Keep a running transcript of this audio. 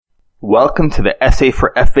Welcome to the Essay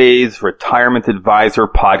for FA's Retirement Advisor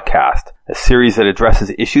podcast, a series that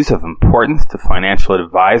addresses issues of importance to financial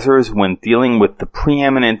advisors when dealing with the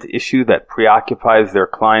preeminent issue that preoccupies their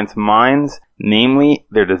clients' minds, namely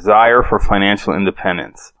their desire for financial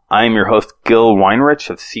independence. I am your host, Gil Weinrich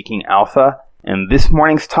of Seeking Alpha, and this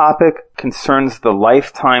morning's topic concerns the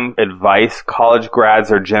lifetime advice college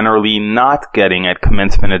grads are generally not getting at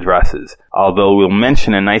commencement addresses, although we'll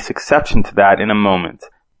mention a nice exception to that in a moment.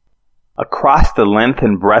 Across the length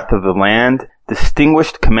and breadth of the land,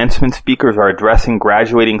 distinguished commencement speakers are addressing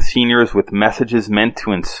graduating seniors with messages meant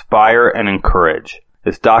to inspire and encourage.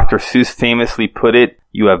 As Dr. Seuss famously put it,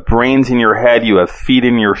 you have brains in your head, you have feet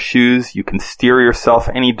in your shoes, you can steer yourself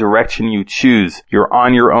any direction you choose. You're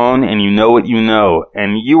on your own and you know what you know,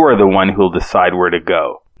 and you are the one who'll decide where to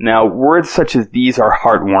go. Now, words such as these are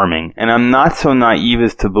heartwarming, and I'm not so naive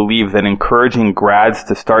as to believe that encouraging grads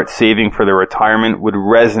to start saving for their retirement would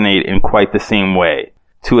resonate in quite the same way.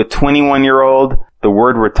 To a 21-year-old, the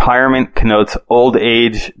word retirement connotes old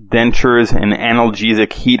age, dentures, and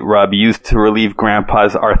analgesic heat rub used to relieve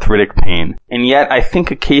grandpa's arthritic pain. And yet, I think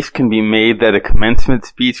a case can be made that a commencement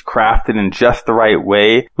speech crafted in just the right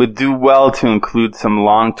way would do well to include some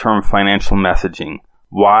long-term financial messaging.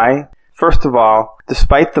 Why? First of all,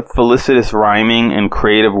 despite the felicitous rhyming and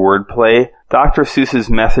creative wordplay, Dr.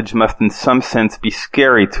 Seuss's message must in some sense be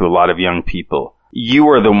scary to a lot of young people. You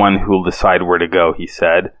are the one who will decide where to go, he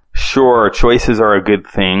said. Sure, choices are a good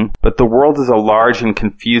thing, but the world is a large and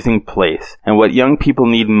confusing place, and what young people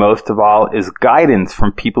need most of all is guidance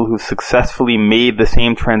from people who successfully made the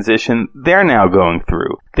same transition they're now going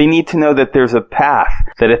through. They need to know that there's a path,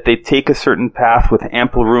 that if they take a certain path with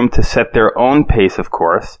ample room to set their own pace, of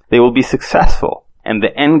course, they will be successful. And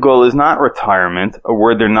the end goal is not retirement, a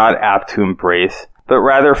word they're not apt to embrace, but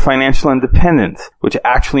rather financial independence, which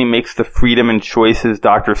actually makes the freedom and choices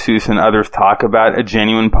Dr. Seuss and others talk about a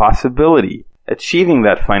genuine possibility. Achieving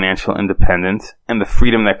that financial independence, and the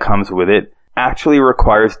freedom that comes with it, actually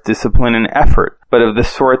requires discipline and effort, but of the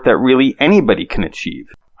sort that really anybody can achieve.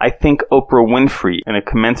 I think Oprah Winfrey, in a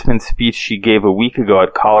commencement speech she gave a week ago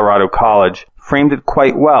at Colorado College, framed it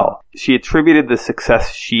quite well. She attributed the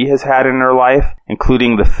success she has had in her life,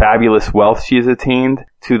 including the fabulous wealth she has attained,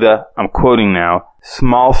 to the, I'm quoting now,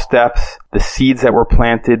 small steps, the seeds that were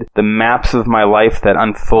planted, the maps of my life that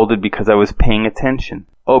unfolded because I was paying attention.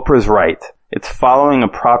 Oprah's right. It's following a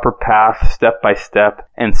proper path step by step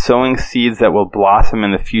and sowing seeds that will blossom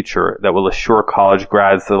in the future that will assure college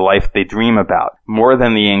grads the life they dream about, more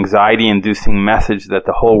than the anxiety-inducing message that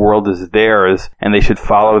the whole world is theirs and they should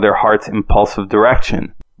follow their heart's impulsive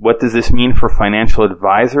direction. What does this mean for financial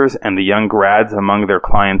advisors and the young grads among their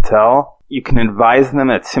clientele? You can advise them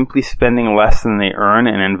that simply spending less than they earn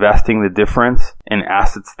and investing the difference in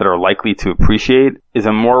assets that are likely to appreciate is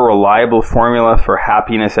a more reliable formula for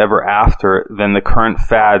happiness ever after than the current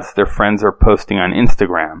fads their friends are posting on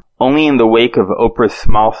Instagram. Only in the wake of Oprah's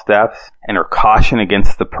small steps and her caution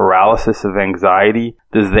against the paralysis of anxiety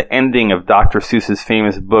does the ending of Dr. Seuss's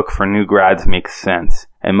famous book for new grads make sense,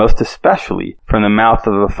 and most especially from the mouth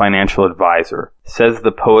of a financial advisor. Says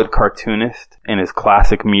the poet-cartoonist in his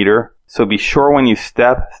classic meter, "So be sure when you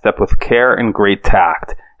step with care and great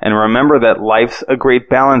tact, and remember that life's a great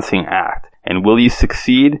balancing act. And will you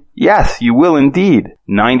succeed? Yes, you will indeed.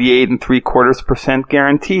 98.75%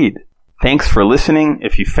 guaranteed." Thanks for listening.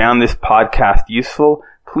 If you found this podcast useful,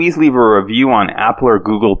 please leave a review on Apple or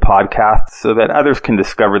Google Podcasts so that others can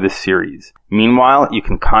discover this series. Meanwhile, you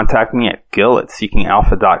can contact me at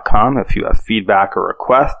gil@seekingalpha.com if you have feedback or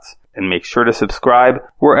requests, and make sure to subscribe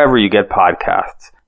wherever you get podcasts.